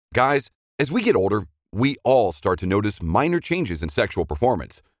Guys, as we get older, we all start to notice minor changes in sexual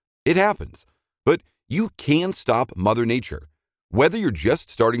performance. It happens. But you can stop Mother Nature. Whether you're just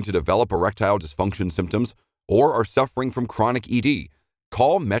starting to develop erectile dysfunction symptoms or are suffering from chronic ED,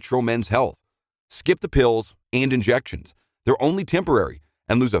 call Metro Men's Health. Skip the pills and injections. They're only temporary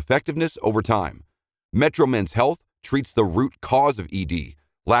and lose effectiveness over time. Metro Men's Health treats the root cause of ED,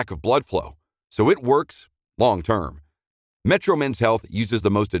 lack of blood flow, so it works long term. Metro Men's Health uses the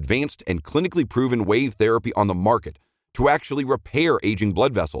most advanced and clinically proven wave therapy on the market to actually repair aging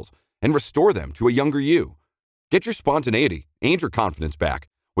blood vessels and restore them to a younger you. Get your spontaneity and your confidence back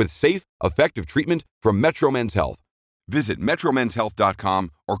with safe, effective treatment from Metro Men's Health. Visit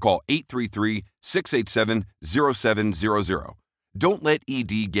metromenshealth.com or call 833-687-0700. Don't let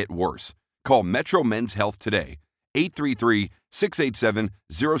ED get worse. Call Metro Men's Health today.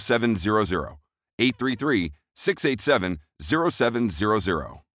 833-687-0700.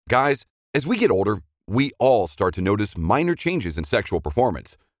 833-687-0700. Guys, as we get older, we all start to notice minor changes in sexual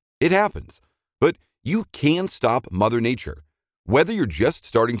performance. It happens. But you can stop Mother Nature. Whether you're just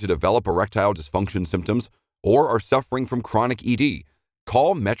starting to develop erectile dysfunction symptoms or are suffering from chronic ED,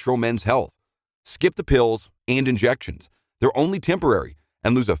 call Metro Men's Health. Skip the pills and injections. They're only temporary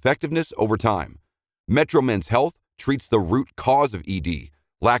and lose effectiveness over time. Metro Men's Health treats the root cause of ED,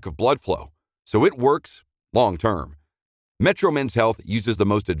 lack of blood flow, so it works long term. Metro Men's Health uses the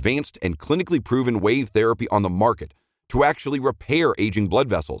most advanced and clinically proven wave therapy on the market to actually repair aging blood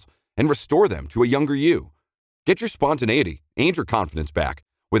vessels and restore them to a younger you. Get your spontaneity and your confidence back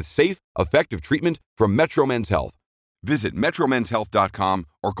with safe, effective treatment from Metro Men's Health. Visit metromenshealth.com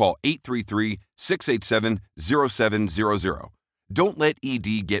or call 833-687-0700. Don't let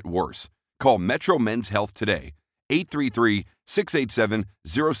ED get worse. Call Metro Men's Health today.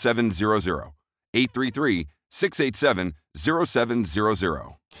 833-687-0700.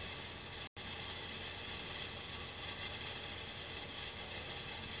 833-687-0700.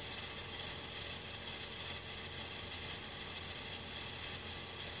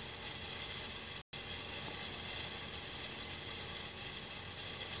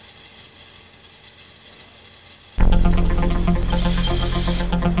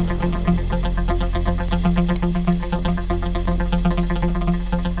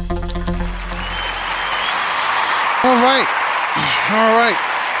 All right.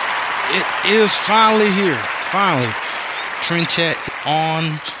 It is finally here. Finally. Trend Chat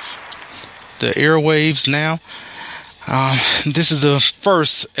on the airwaves now. This is the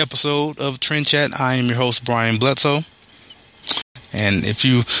first episode of Trend Chat. I am your host, Brian Bledsoe. And if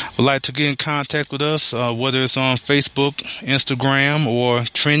you would like to get in contact with us, whether it's on Facebook, Instagram, or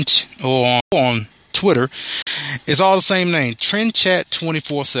Trend, or on Twitter, it's all the same name, Trend Chat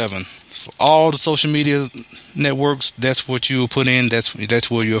 24/7. For all the social media networks, that's what you put in. That's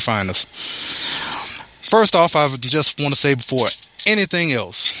where you'll find us. First off, I just want to say before anything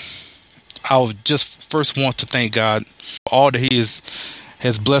else, I would just first want to thank God for all that He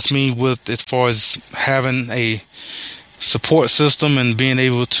has blessed me with as far as having a support system and being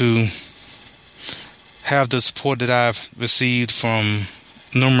able to have the support that I've received from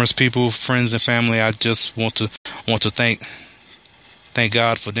numerous people, friends and family. I just want to thank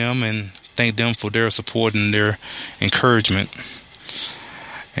God for them and thank them for their support and their encouragement.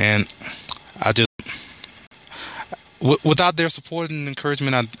 And I just, without their support and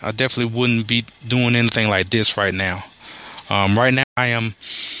encouragement, I definitely wouldn't be doing anything like this right now. Right now I am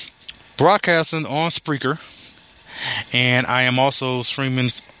broadcasting on Spreaker, and I am also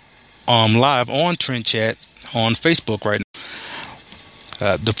streaming live on Trend Chat on Facebook right now.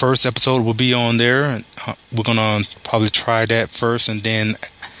 The first episode will be on there. We're going to probably try that first and then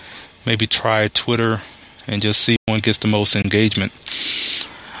maybe try Twitter and just see one gets the most engagement.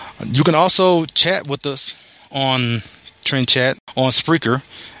 You can also chat with us on Trend Chat on Spreaker.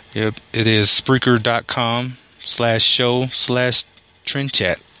 It is Spreaker.com/show/Trend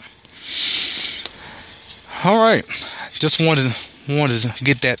Chat. All right. Just wanted to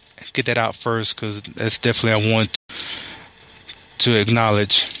get that out first, because that's definitely I want to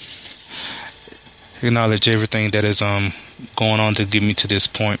acknowledge everything that is going on to get me to this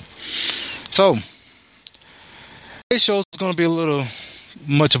point. So today's show is going to be a little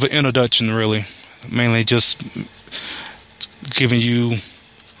much of an introduction, really, mainly just giving you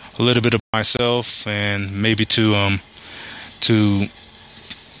a little bit of myself and maybe to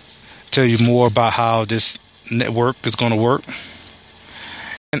tell you more about how this network is going to work,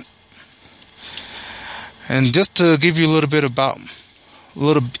 and just to give you a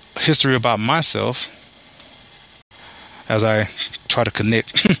little history about myself as I try to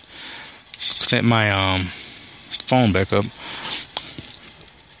connect my phone back up.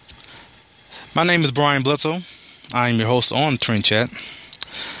 My name is Brian Bledsoe. I'm your host on Trend Chat.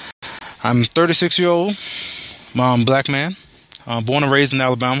 I'm a 36-year-old black man, born and raised in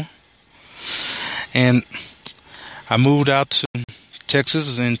Alabama. And I moved out to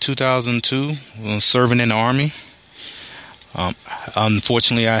Texas in 2002, serving in the Army.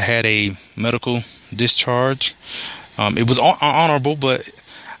 Unfortunately, I had a medical discharge. It was honorable, but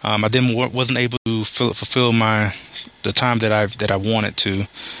I wasn't able to fulfill the time that I wanted to,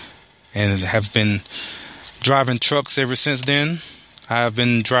 and have been driving trucks ever since then. I've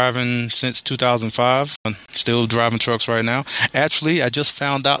been driving since 2005. I'm still driving trucks right now. Actually, I just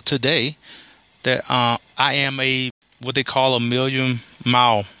found out today that I am what they call a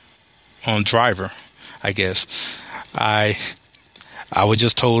million-mile driver, I guess. I was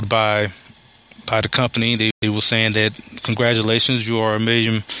just told by the company, they were saying that congratulations, you are a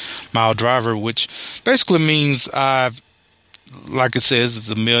million-mile driver, which basically means like it says, it's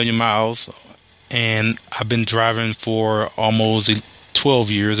 1,000,000 miles, and I've been driving for almost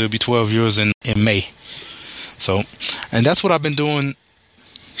 12 years. It'll be 12 years in May. So, and that's what I've been doing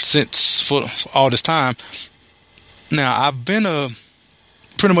for all this time. Now, I've been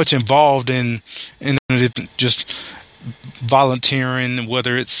pretty much involved in just volunteering,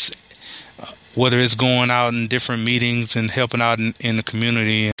 whether it's going out in different meetings and helping out in the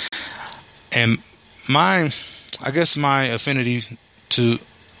community. And my affinity to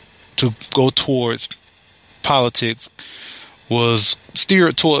go towards politics was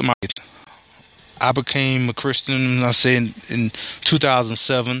steered toward I became a Christian, I say in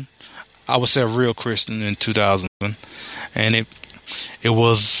 2007. I would say a real Christian in 2007. And it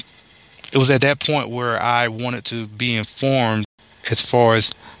was at that point where I wanted to be informed as far as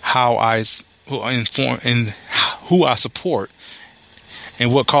who I support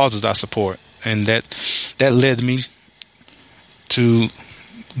and what causes I support. And that led me to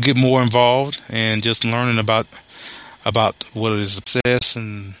get more involved and just learning about what is success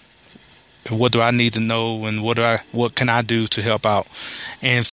and what do I need to know and what can I do to help out.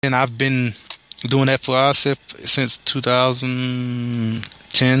 And I've been doing that for since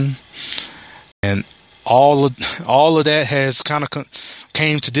 2010, and all of that has kind of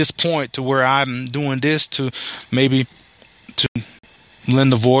came to this point to where I'm doing this to maybe to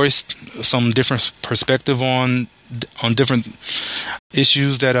lend a voice, some different perspective on different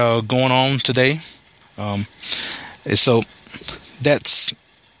issues that are going on today. And so that's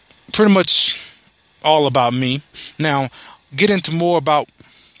pretty much all about me. Now, get into more about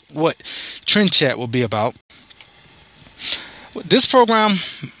what Trend Chat will be about. This program,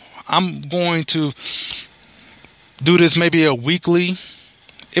 I'm going to do this maybe a weekly.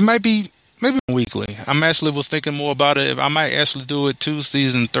 It might be maybe weekly. I'm actually was thinking more about it. I might actually do it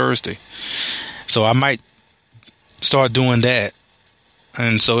Tuesdays and Thursday. So I might start doing that.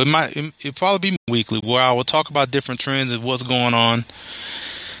 And so it'll probably be weekly, where I will talk about different trends and what's going on,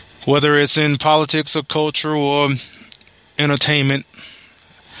 whether it's in politics or culture or entertainment.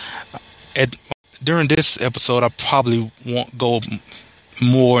 During this episode, I probably won't go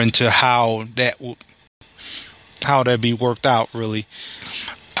more into how that be worked out. Really,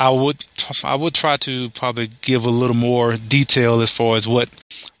 I would try to probably give a little more detail as far as what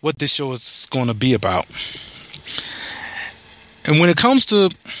this show is going to be about. And when it comes to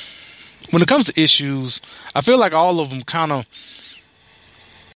issues, I feel like all of them kind of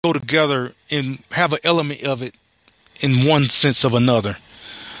go together and have an element of it in one sense of another.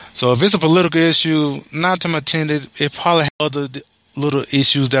 So if it's a political issue, 9 times out of 10, it probably has other little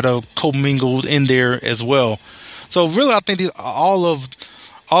issues that are commingled in there as well. So really, I think all of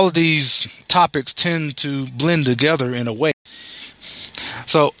these topics tend to blend together in a way.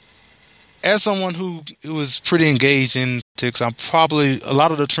 So as someone who is pretty engaged in politics, I'm probably, a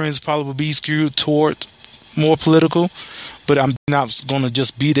lot of the trends probably will be skewed toward more political, but I'm not going to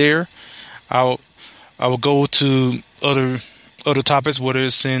just be there. I will go to other topics, whether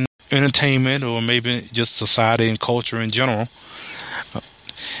it's in entertainment or maybe just society and culture in general.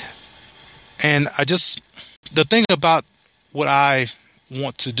 And the thing about what I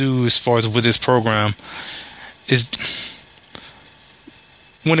want to do as far as with this program is,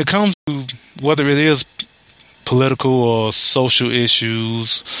 when it comes to whether it is political or social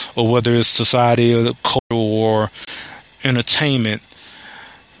issues, or whether it's society or culture or entertainment,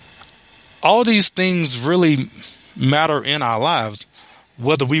 all these things really matter in our lives,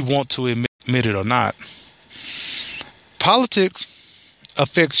 whether we want to admit it or not. Politics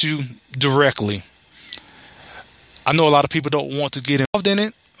affects you directly. I know a lot of people don't want to get involved in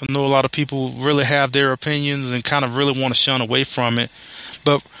it. I know a lot of people really have their opinions and kind of really want to shun away from it.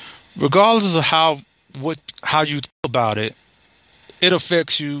 But regardless of how you feel about it, it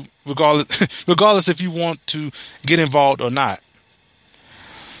affects you regardless if you want to get involved or not.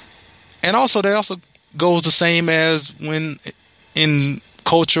 And also, that also goes the same as when in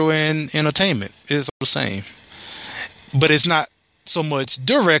culture and entertainment. It's the same. But it's not so much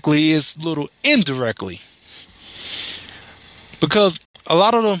directly, it's a little indirectly. Because a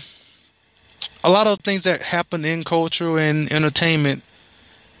lot of things that happen in culture and entertainment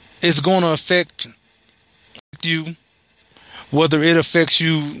is going to affect you, whether it affects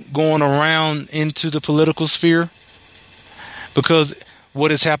you going around into the political sphere. Because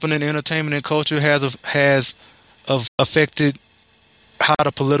what is happening in entertainment and culture has affected how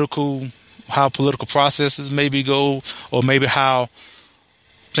political processes maybe go, or maybe how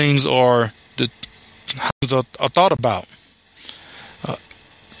things are thought about.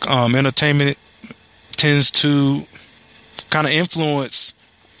 Entertainment tends to kind of influence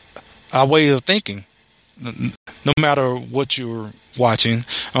our way of thinking, no matter what you're watching.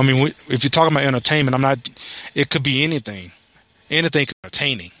 I mean, if you're talking about entertainment, it could be anything. Anything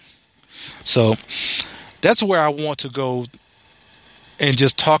entertaining. So that's where I want to go and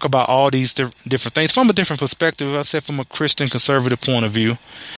just talk about all these different things from a different perspective. I said from a Christian conservative point of view.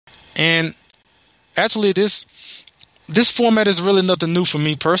 And actually, this format is really nothing new for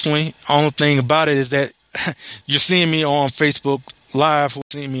me personally. Only thing about it is that you're seeing me on Facebook Live,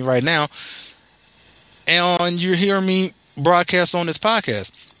 seeing me right now, and you're hearing me broadcast on this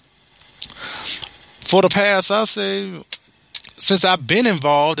podcast. For the past, I'll say, since I've been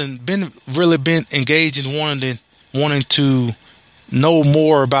involved and been engaged in wanting to know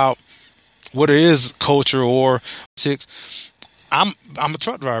more about what it is, culture or politics, I'm a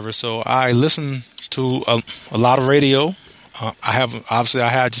truck driver, so I listen to a lot of radio. I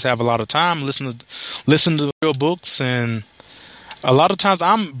just have a lot of time listen to real books, and a lot of times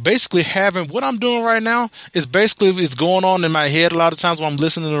I'm basically having what I'm doing right now is basically it's going on in my head. A lot of times when I'm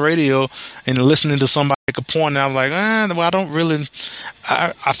listening to the radio and listening to somebody make a point, and I'm like, well, I don't really.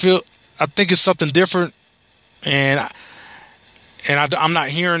 I think it's something different, and I'm not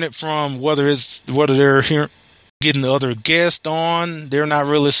hearing it from whether they're getting the other guest on. They're not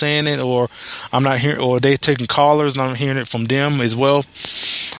really saying it, or I'm not hearing, or they taking callers and I'm hearing it from them as well.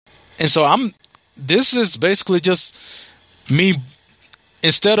 And so this is basically just me,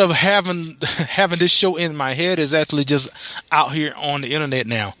 instead of having this show in my head, is actually just out here on the internet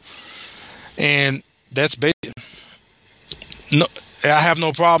now. And that's basically, no, I have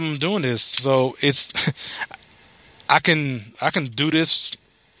no problem doing this. So it's, I can do this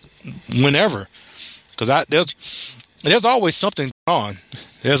whenever, because there's always something going on.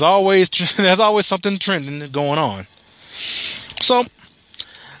 There's always something trending going on. So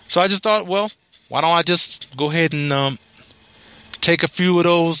I just thought, well, why don't I just go ahead and take a few of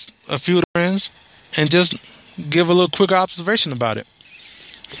the trends and just give a little quick observation about it.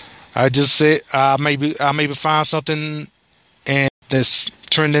 I just said I maybe find something and that's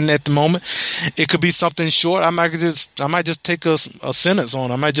trending at the moment. It could be something short. I might just take a sentence on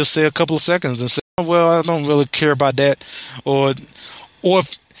it. I might just say a couple of seconds and say, well, I don't really care about that, or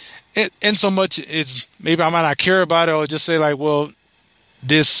if it, in so much it's maybe I might not care about it, or just say like, well,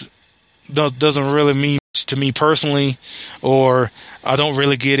 this doesn't really mean much to me personally, or I don't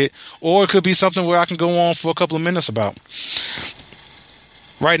really get it, or it could be something where I can go on for a couple of minutes about.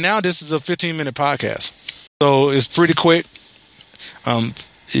 Right now, this is a 15-minute podcast, so it's pretty quick.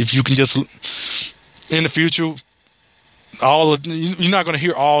 If you can just, in the future, you're not going to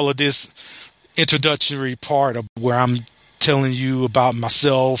hear all of this introductory part of where I'm telling you about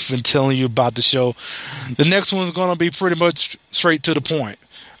myself and telling you about the show. The next one's going to be pretty much straight to the point.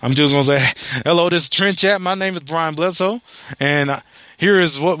 I'm just going to say, hello, this is Trend Chat. My name is Brian Bledsoe, and here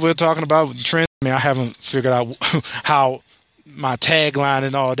is what we're talking about with Trend. I mean, I haven't figured out how my tagline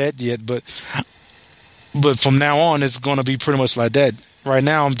and all that yet, but from now on, it's going to be pretty much like that. Right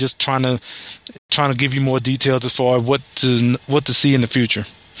now, I'm just trying to give you more details as far as what to see in the future.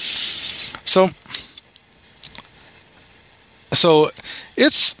 So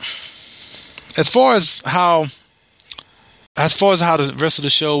it's as far as how the rest of the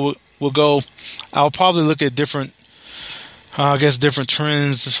show will go. I'll probably look at different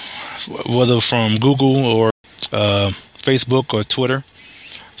trends, whether from Google or Facebook or Twitter.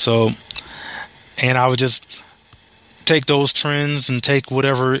 So, and I would just take those trends and take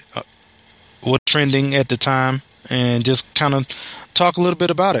what's trending at the time and just kind of talk a little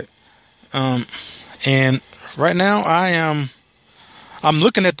bit about it. And right now I'm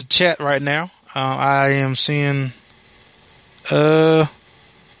looking at the chat right now. I am seeing, okay.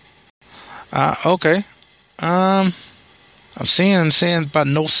 I'm saying about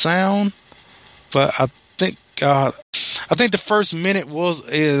no sound, but I I think the first minute was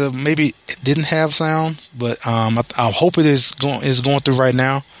maybe it didn't have sound, but I hope it is going through right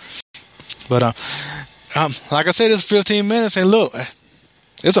now. But like I said, it's 15 minutes, and look,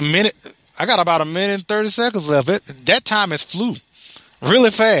 it's a minute. I got about a minute and 30 seconds left. That time has flew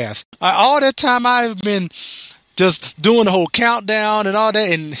really fast. All that time I've been just doing the whole countdown and all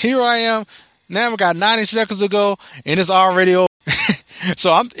that, and here I am. Now we got 90 seconds to go, and it's already over.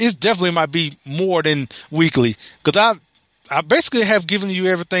 So it definitely might be more than weekly, because I basically have given you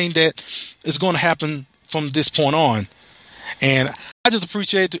everything that is going to happen from this point on, and I just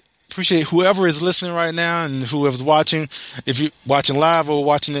appreciate whoever is listening right now and whoever's watching. If you're watching live or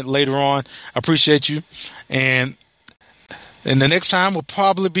watching it later on, I appreciate you. And the next time will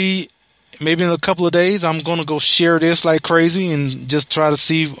probably be maybe in a couple of days. I'm going to go share this like crazy and just try to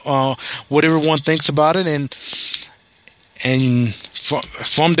see what everyone thinks about it, and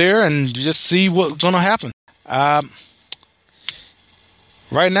from there, and just see what's going to happen.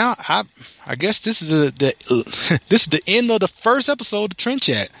 Right now, I guess this is this is the end of the first episode of Trend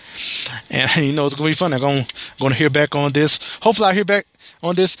Chat, and it's gonna be fun. I'm gonna hear back on this. Hopefully, I hear back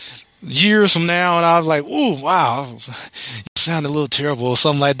on this years from now, and I was like, "Ooh, wow, you sound a little terrible" or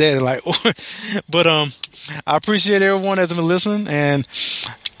something like that. Like, but I appreciate everyone that's been listening, and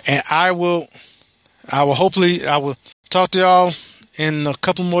I will hopefully talk to y'all in a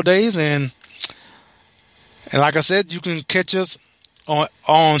couple more days, and like I said, you can catch us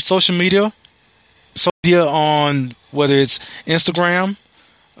on social media on whether it's Instagram,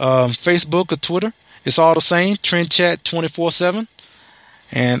 Facebook, or Twitter. It's all the same, Trend Chat 24/7.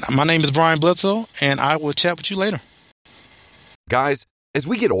 And my name is Brian Bledsoe, and I will chat with you later. Guys, as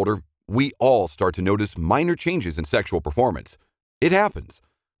we get older, we all start to notice minor changes in sexual performance. It happens,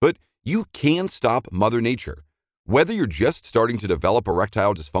 but you can stop Mother Nature. Whether you're just starting to develop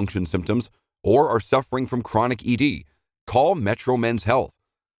erectile dysfunction symptoms or are suffering from chronic ED, call Metro Men's Health.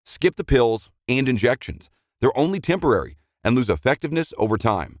 Skip the pills and injections. They're only temporary and lose effectiveness over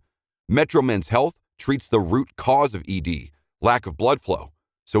time. Metro Men's Health treats the root cause of ED, lack of blood flow,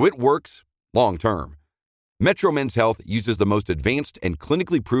 so it works long term. Metro Men's Health uses the most advanced and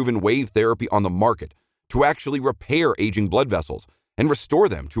clinically proven wave therapy on the market to actually repair aging blood vessels and restore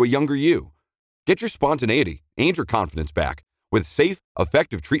them to a younger you. Get your spontaneity and your confidence back with safe,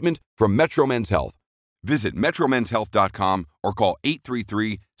 effective treatment from Metro Men's Health. Visit metromenshealth.com or call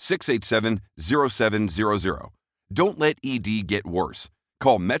 833-687-0700. Don't let ED get worse.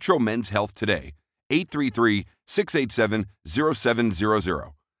 Call Metro Men's Health today.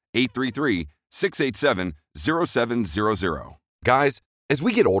 833-687-0700. 833-687-0700. Guys, as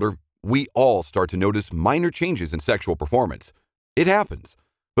we get older, we all start to notice minor changes in sexual performance. It happens,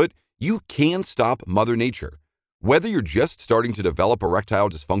 but you can stop Mother Nature. Whether you're just starting to develop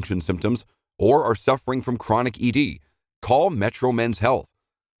erectile dysfunction symptoms or are suffering from chronic ED, call Metro Men's Health.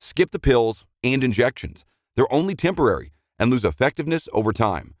 Skip the pills and injections. They're only temporary and lose effectiveness over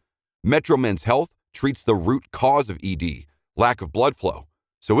time. Metro Men's Health treats the root cause of ED, lack of blood flow,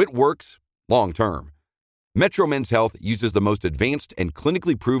 so it works long term. Metro Men's Health uses the most advanced and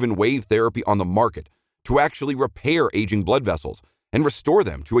clinically proven wave therapy on the market to actually repair aging blood vessels and restore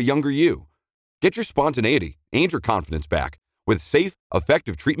them to a younger you. Get your spontaneity and your confidence back with safe,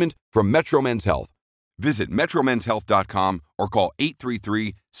 effective treatment from Metro Men's Health. Visit metromenshealth.com or call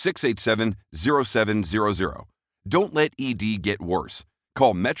 833-687-0700. Don't let ED get worse.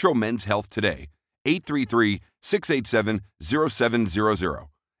 Call Metro Men's Health today. 833-687-0700.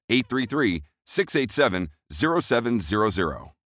 833-687-0700.